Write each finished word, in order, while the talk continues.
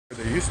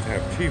They used to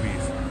have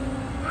TVs.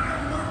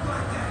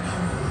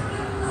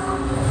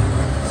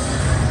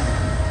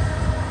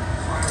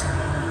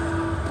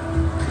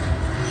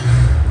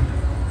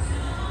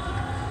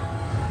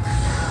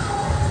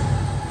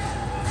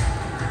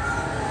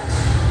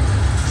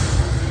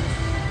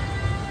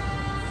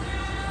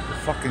 The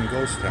fucking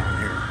ghost down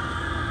here.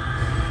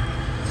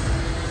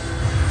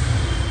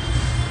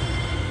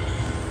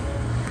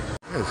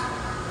 This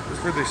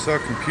is where they sell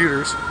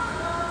computers.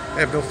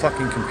 They have no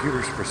fucking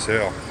computers for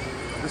sale.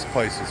 This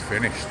place is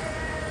finished.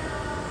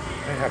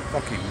 They have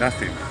fucking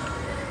nothing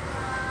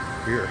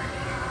here.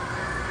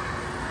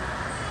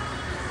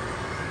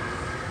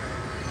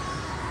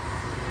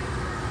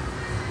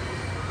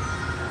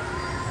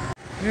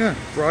 Yeah,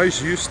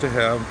 Fry's used to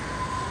have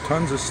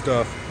tons of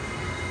stuff.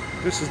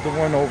 This is the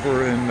one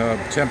over in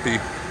Tempe.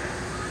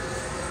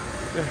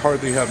 They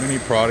hardly have any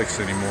products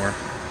anymore.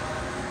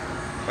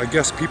 I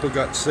guess people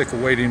got sick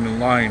of waiting in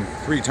line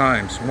 3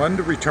 times. One,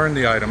 to return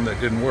the item that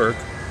didn't work.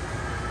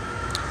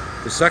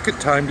 The second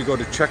time to go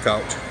to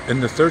checkout.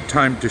 And the third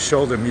time to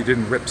show them you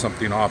didn't rip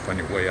something off on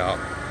your way out.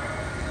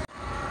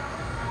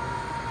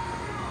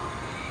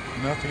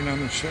 Nothing on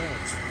the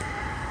shelves.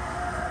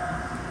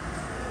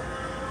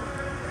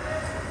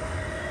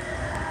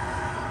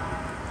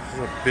 This is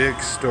a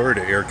big store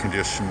to air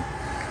condition,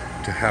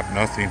 to have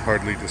nothing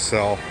hardly to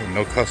sell and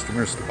no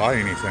customers to buy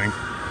anything.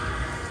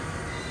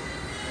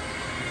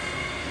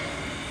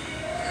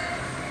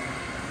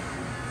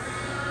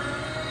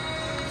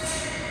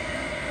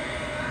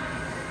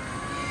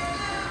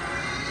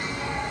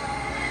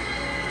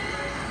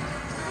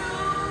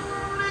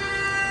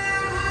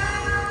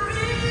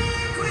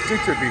 I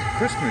think there'd be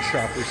Christmas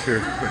shoppers here,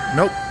 but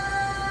nope.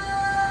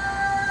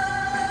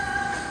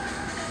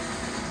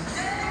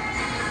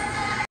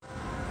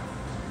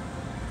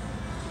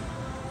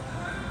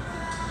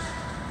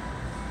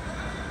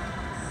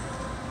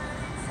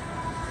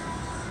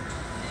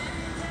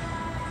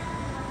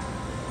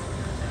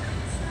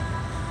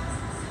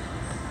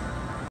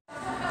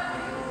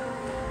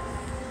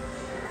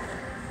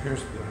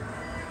 Here's the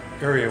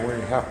area where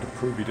you have to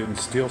prove you didn't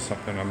steal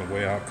something on the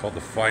way out, called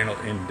the final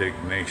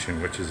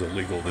indignation, which is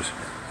illegal to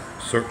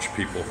search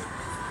people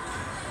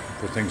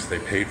for things they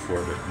paid for,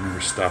 but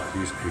never stop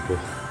these people.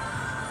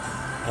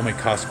 Only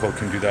Costco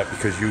can do that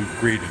because you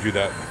agree to do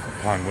that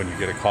upon when you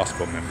get a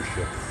Costco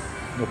membership.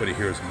 Nobody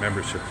here has a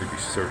membership to be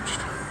searched.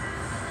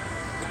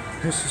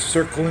 This is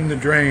circling the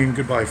drain.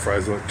 Goodbye,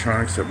 Fry's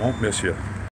Electronics. I won't miss you.